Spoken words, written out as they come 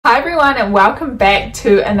Hi everyone and welcome back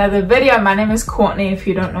to another video. My name is Courtney if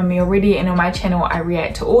you don't know me already, and on my channel I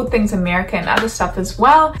react to all things America and other stuff as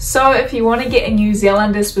well. So if you want to get a New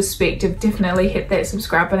Zealander's perspective, definitely hit that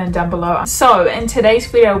subscribe button down below. So in today's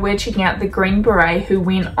video we're checking out the Green Beret who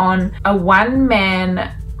went on a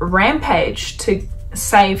one-man rampage to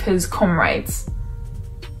save his comrades.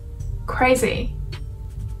 Crazy.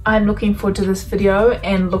 I'm looking forward to this video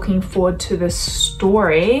and looking forward to this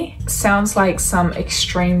story. Sounds like some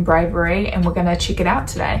extreme bravery and we're gonna check it out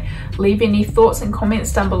today. Leave any thoughts and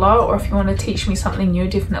comments down below, or if you want to teach me something new,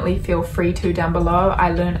 definitely feel free to down below. I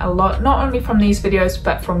learn a lot, not only from these videos,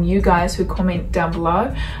 but from you guys who comment down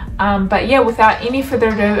below. But yeah, without any further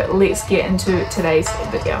ado, let's get into today's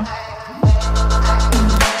video.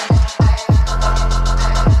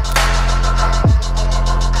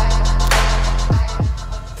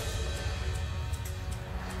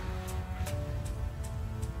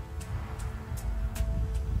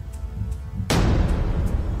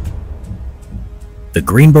 The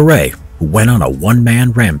Green Beret who went on a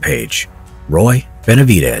one-man rampage, Roy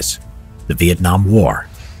Benavidez, the Vietnam War.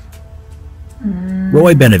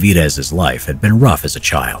 Roy Benavidez's life had been rough as a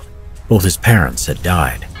child. Both his parents had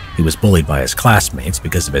died. He was bullied by his classmates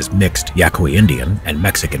because of his mixed Yaqui Indian and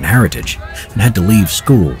Mexican heritage and had to leave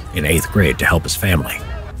school in 8th grade to help his family.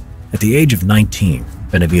 At the age of 19,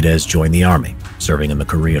 Benavidez joined the Army, serving in the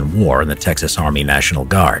Korean War in the Texas Army National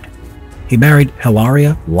Guard. He married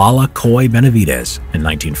Hilaria Lala Coy Benavidez in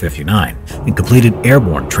 1959 and completed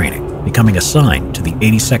airborne training, becoming assigned to the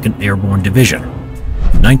 82nd Airborne Division.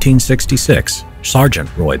 In 1966, Sergeant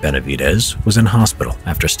Roy Benavidez was in hospital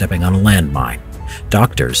after stepping on a landmine.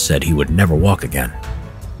 Doctors said he would never walk again.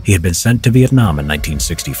 He had been sent to Vietnam in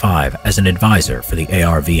 1965 as an advisor for the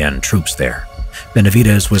ARVN troops there.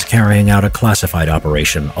 Benavidez was carrying out a classified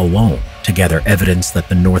operation alone to gather evidence that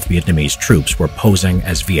the North Vietnamese troops were posing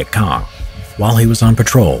as Viet Cong. While he was on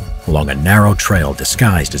patrol along a narrow trail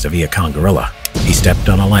disguised as a Viet Cong guerrilla, he stepped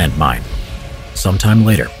on a landmine. Sometime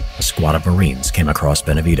later, a squad of Marines came across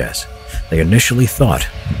Benavidez. They initially thought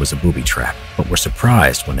it was a booby trap, but were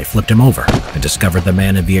surprised when they flipped him over and discovered the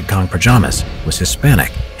man in Viet Cong pajamas was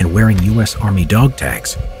Hispanic and wearing U.S. Army dog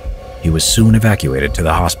tags. He was soon evacuated to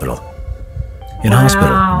the hospital. In hospital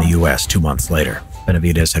in the U.S. 2 months later,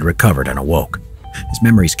 Benavidez had recovered and awoke. His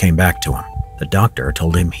memories came back to him. The doctor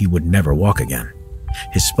told him he would never walk again.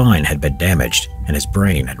 His spine had been damaged and his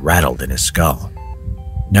brain had rattled in his skull.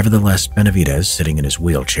 Nevertheless, Benavidez, sitting in his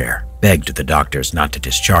wheelchair, begged the doctors not to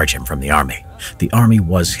discharge him from the Army. The Army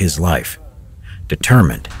was his life.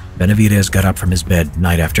 Determined, Benavidez got up from his bed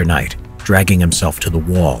night after night, dragging himself to the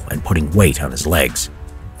wall and putting weight on his legs.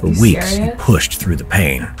 For weeks, he pushed through the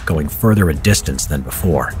pain, going further a distance than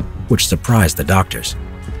before, which surprised the doctors.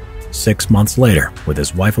 6 months later, with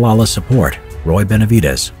his wife Lala's support, Roy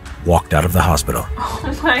Benavidez walked out of the hospital.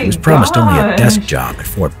 He was promised only a desk job at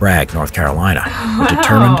Fort Bragg, North Carolina, but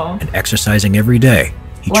determined and exercising every day,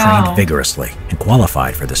 he trained vigorously and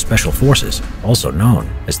qualified for the Special Forces, also known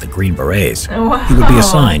as the Green Berets. He would be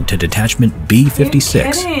assigned to Detachment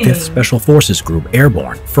B-56, 5th Special Forces Group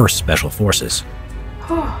Airborne, 1st Special Forces.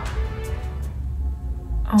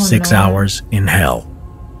 6 hours in hell.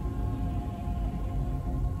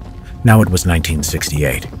 Now it was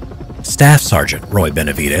 1968. Staff Sergeant Roy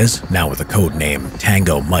Benavidez, now with the code name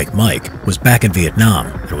Tango Mike Mike, was back in Vietnam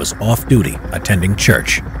and was off duty attending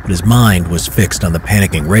church, but his mind was fixed on the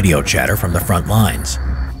panicking radio chatter from the front lines.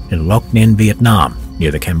 In Loc Ninh, Vietnam,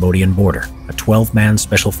 near the Cambodian border, a 12-man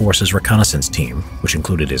Special Forces reconnaissance team, which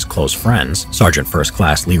included his close friends, Sergeant First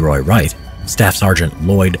Class Leroy Wright, Staff Sergeant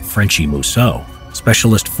Lloyd Frenchie Mousseau,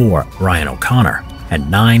 Specialist 4 Brian O'Connor, and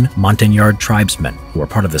 9 Montagnard tribesmen who were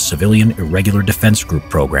part of the Civilian Irregular Defense Group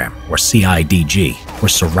Program, or CIDG, were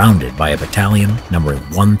surrounded by a battalion numbering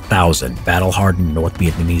 1,000 battle-hardened North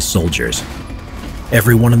Vietnamese soldiers.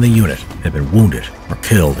 Everyone in the unit had been wounded or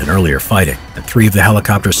killed in earlier fighting, and 3 of the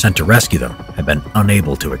helicopters sent to rescue them had been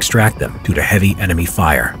unable to extract them due to heavy enemy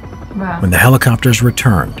fire. When the helicopters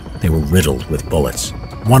returned, they were riddled with bullets.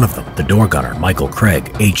 One of them, the door gunner, Michael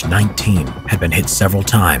Craig, aged 19, had been hit several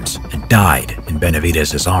times and died in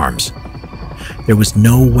Benavidez's arms. There was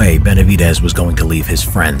no way Benavidez was going to leave his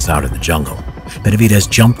friends out in the jungle. Benavidez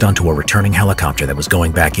jumped onto a returning helicopter that was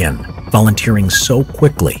going back in, volunteering so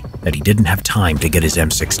quickly that he didn't have time to get his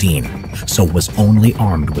M16, so was only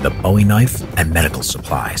armed with a Bowie knife and medical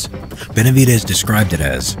supplies. Benavidez described it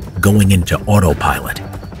as going into autopilot.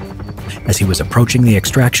 As he was approaching the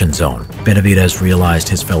extraction zone, Benavidez realized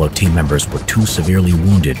his fellow team members were too severely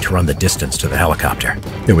wounded to run the distance to the helicopter.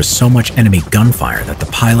 There was so much enemy gunfire that the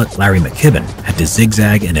pilot, Larry McKibben, had to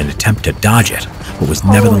zigzag in an attempt to dodge it, but was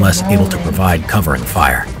nevertheless able to provide covering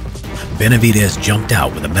fire. Benavidez jumped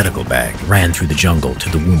out with a medical bag, ran through the jungle to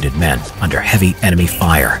the wounded men under heavy enemy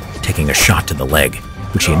fire, taking a shot to the leg,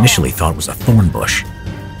 which he initially thought was a thorn bush.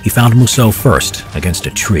 He found Musso first against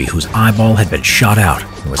a tree whose eyeball had been shot out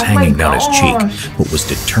and was hanging down his cheek, but was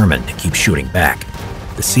determined to keep shooting back.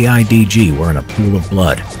 The CIDG were in a pool of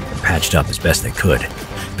blood and patched up as best they could.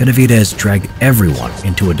 Benavidez dragged everyone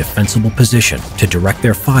into a defensible position to direct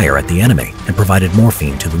their fire at the enemy and provided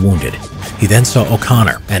morphine to the wounded. He then saw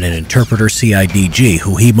O'Connor and an interpreter CIDG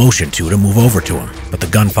who he motioned to move over to him, but the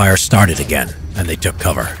gunfire started again and they took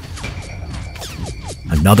cover.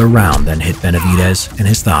 Another round then hit Benavidez in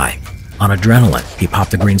his thigh. On adrenaline, he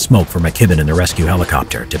popped the green smoke for McKibben in the rescue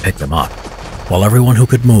helicopter to pick them up. While everyone who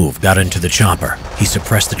could move got into the chopper, he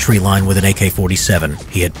suppressed the tree line with an AK-47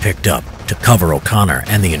 he had picked up to cover O'Connor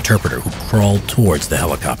and the interpreter who crawled towards the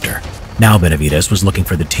helicopter. Now Benavidez was looking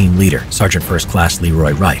for the team leader, Sergeant First Class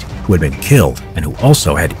Leroy Wright, who had been killed and who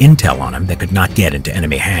also had intel on him that could not get into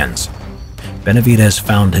enemy hands. Benavidez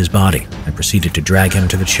found his body and proceeded to drag him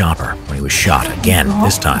to the chopper when he was shot again,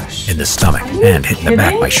 this time in the stomach and hit in the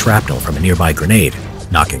back by shrapnel from a nearby grenade,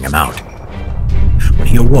 knocking him out. When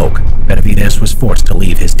he awoke, Benavidez was forced to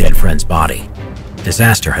leave his dead friend's body.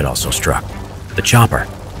 Disaster had also struck. The chopper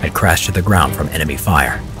had crashed to the ground from enemy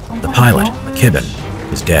fire. The pilot,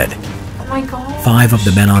 McKibben, was dead. Oh my God. 5 of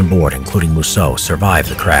the men on board, including Musso, survived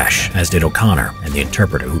the crash, as did O'Connor and the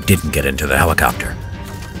interpreter who didn't get into the helicopter.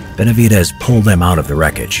 Benavidez pulled them out of the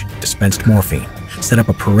wreckage, dispensed morphine, set up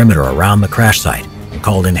a perimeter around the crash site, and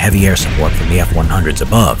called in heavy air support from the F-100s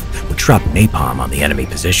above, which dropped napalm on the enemy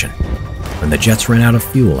position. When the jets ran out of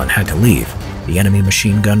fuel and had to leave, the enemy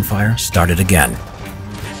machine gun fire started again.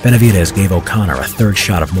 Benavidez gave O'Connor a 3rd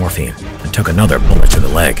shot of morphine and took another bullet to the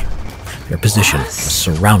leg. Their position was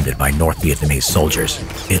surrounded by North Vietnamese soldiers.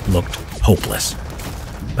 It looked hopeless.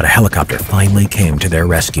 But a helicopter finally came to their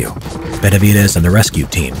rescue. Benavidez and the rescue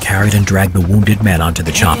team carried and dragged the wounded men onto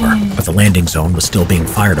the chopper, but the landing zone was still being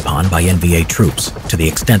fired upon by NVA troops, to the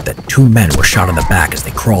extent that 2 men were shot in the back as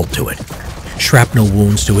they crawled to it. Shrapnel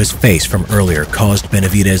wounds to his face from earlier caused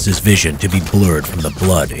Benavidez's vision to be blurred from the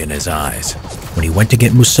blood in his eyes. When he went to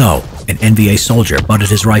get Musso, an NVA soldier butted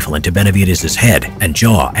his rifle into Benavidez's head and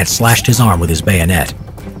jaw and slashed his arm with his bayonet.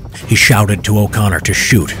 He shouted to O'Connor to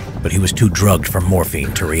shoot, but he was too drugged from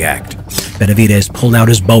morphine to react. Benavidez pulled out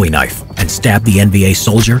his Bowie knife and stabbed the NVA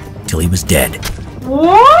soldier till he was dead.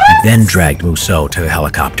 What? He then dragged Musso to the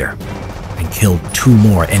helicopter and killed 2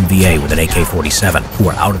 more NVA with an AK-47 who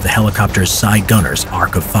were out of the helicopter's side gunner's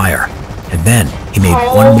arc of fire. And then he made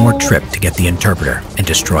one more trip to get the interpreter and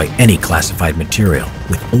destroy any classified material,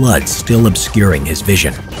 with blood still obscuring his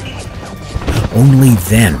vision. Only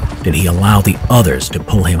then did he allow the others to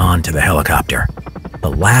pull him onto the helicopter, the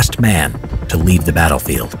last man to leave the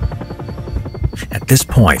battlefield. At this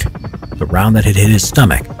point, the round that had hit his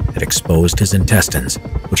stomach had exposed his intestines,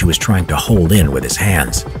 which he was trying to hold in with his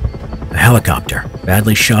hands. The helicopter,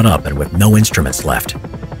 badly shot up and with no instruments left,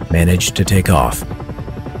 managed to take off.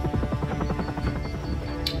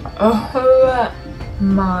 Oh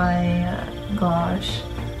my gosh.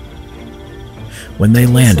 When they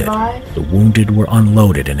landed, the wounded were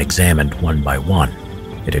unloaded and examined one by one.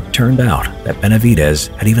 It had turned out that Benavidez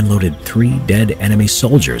had even loaded 3 dead enemy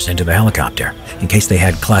soldiers into the helicopter in case they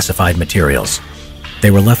had classified materials.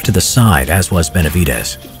 They were left to the side, as was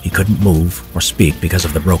Benavidez. He couldn't move or speak because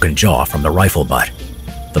of the broken jaw from the rifle butt.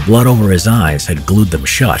 The blood over his eyes had glued them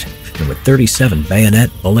shut, and with 37 bayonet,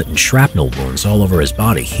 bullet, and shrapnel wounds all over his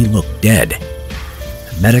body, he looked dead.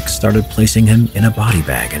 Medics started placing him in a body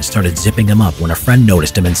bag and started zipping him up when a friend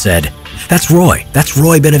noticed him and said, "That's Roy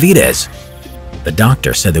Benavidez." The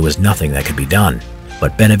doctor said there was nothing that could be done,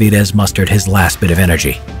 but Benavidez mustered his last bit of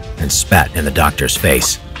energy and spat in the doctor's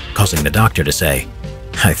face, causing the doctor to say,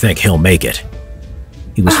 "I think he'll make it."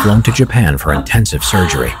 He was flown to Japan for intensive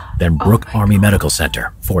surgery, then Brooke Army Medical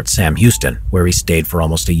Center, Fort Sam Houston, where he stayed for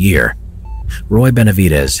almost a year. Roy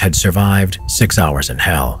Benavidez had survived 6 hours in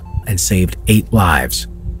hell and saved 8 lives.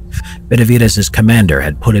 Benavidez's commander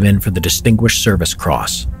had put him in for the Distinguished Service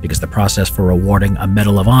Cross because the process for awarding a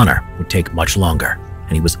Medal of Honor would take much longer,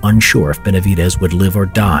 and he was unsure if Benavidez would live or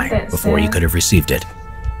die before he could have received it.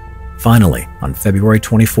 Finally, on February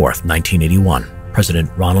 24, 1981,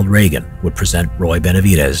 President Ronald Reagan would present Roy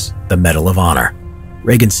Benavidez the Medal of Honor.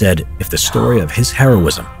 Reagan said, if the story of his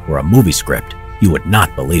heroism were a movie script, you would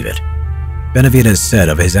not believe it. Benavidez said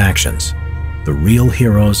of his actions, "The real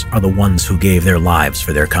heroes are the ones who gave their lives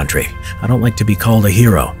for their country. I don't like to be called a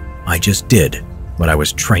hero. I just did what I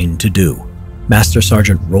was trained to do." Master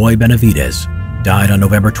Sergeant Roy Benavidez died on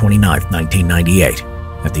November 29, 1998,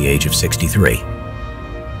 at the age of 63.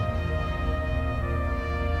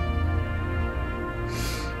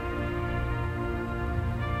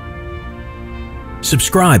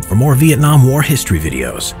 Subscribe for more Vietnam War history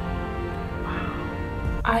videos.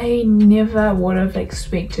 I never would have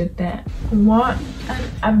expected that. What an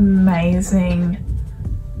amazing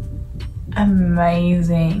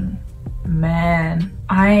man.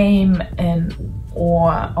 I'm in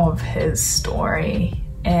awe of his story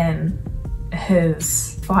and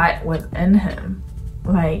his fight within him,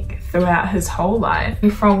 like throughout his whole life,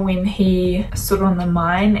 from when he stood on the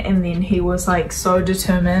mine and then he was like so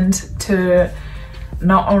determined to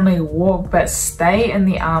not only walk but stay in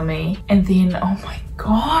the army, and then oh my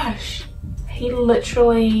gosh, he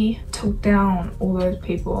literally took down all those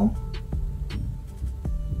people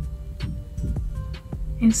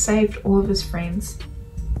and saved all of his friends,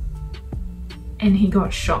 and he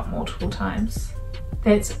got shot multiple times.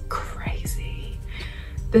 That's crazy.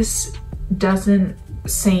 This doesn't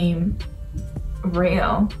seem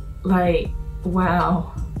real. Like,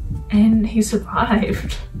 wow. And he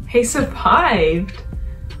survived. He survived.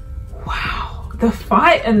 Wow. The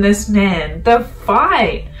fight in this man, the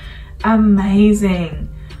fight. Amazing.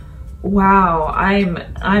 Wow,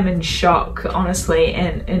 I'm in shock, honestly,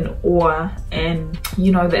 and in awe, and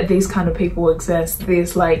you know that these kind of people exist.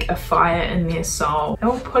 There's like a fire in their soul. They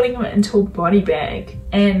were putting him into a body bag,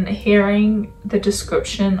 and hearing the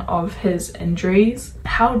description of his injuries,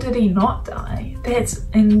 how did he not die? That's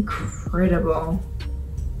incredible.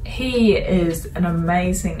 He is an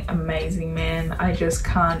amazing man. I just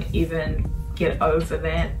can't even get over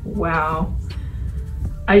that. Wow.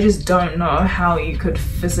 I just don't know how you could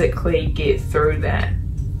physically get through that.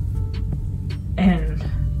 And,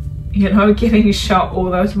 you know, getting shot all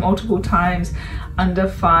those multiple times under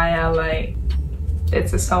fire, like,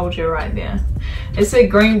 it's a soldier right there. It's a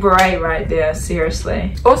Green Beret right there,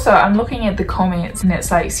 seriously. Also, I'm looking at the comments and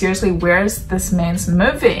it's like, seriously, where is this man's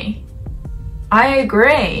movie? I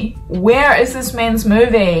agree. Where is this man's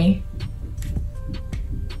movie?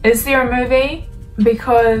 Is there a movie?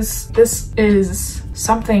 Because this is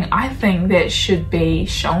something I think that should be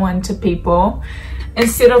shown to people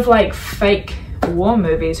instead of like fake war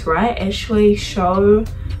movies, right? Actually show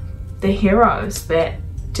the heroes that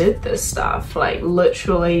did this stuff, like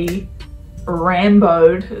literally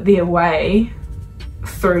Rambo'd their way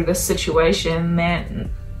through the situation that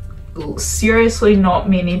seriously not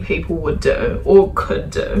many people would do or could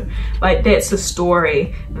do. Like, that's a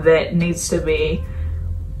story that needs to be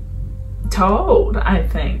told, I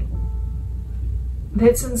think.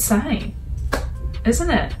 That's insane, isn't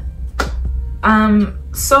it?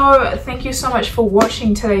 So thank you so much for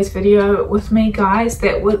watching today's video with me, guys.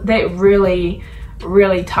 That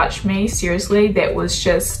really touched me, seriously. That was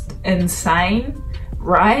just insane,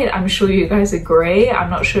 right? I'm sure you guys agree. I'm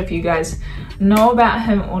not sure if you guys know about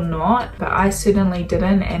him or not, but I certainly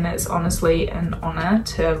didn't, and it's honestly an honor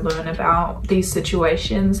to learn about these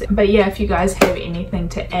situations. But yeah, if you guys have anything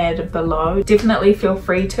to add below, definitely feel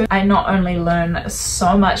free to. I not only learn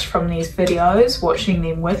so much from these videos, watching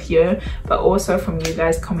them with you, but also from you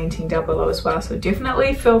guys commenting down below as well. So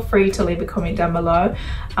definitely feel free to leave a comment down below.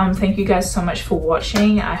 Thank you guys so much for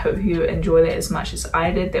watching. I hope you enjoyed it as much as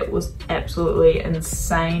I did. That was absolutely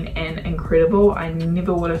insane and incredible. I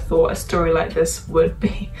never would have thought a story like this would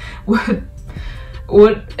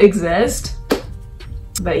exist.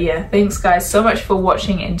 But yeah, thanks guys so much for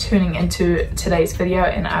watching and tuning into today's video,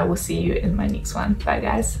 and I will see you in my next one. Bye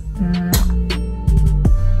guys.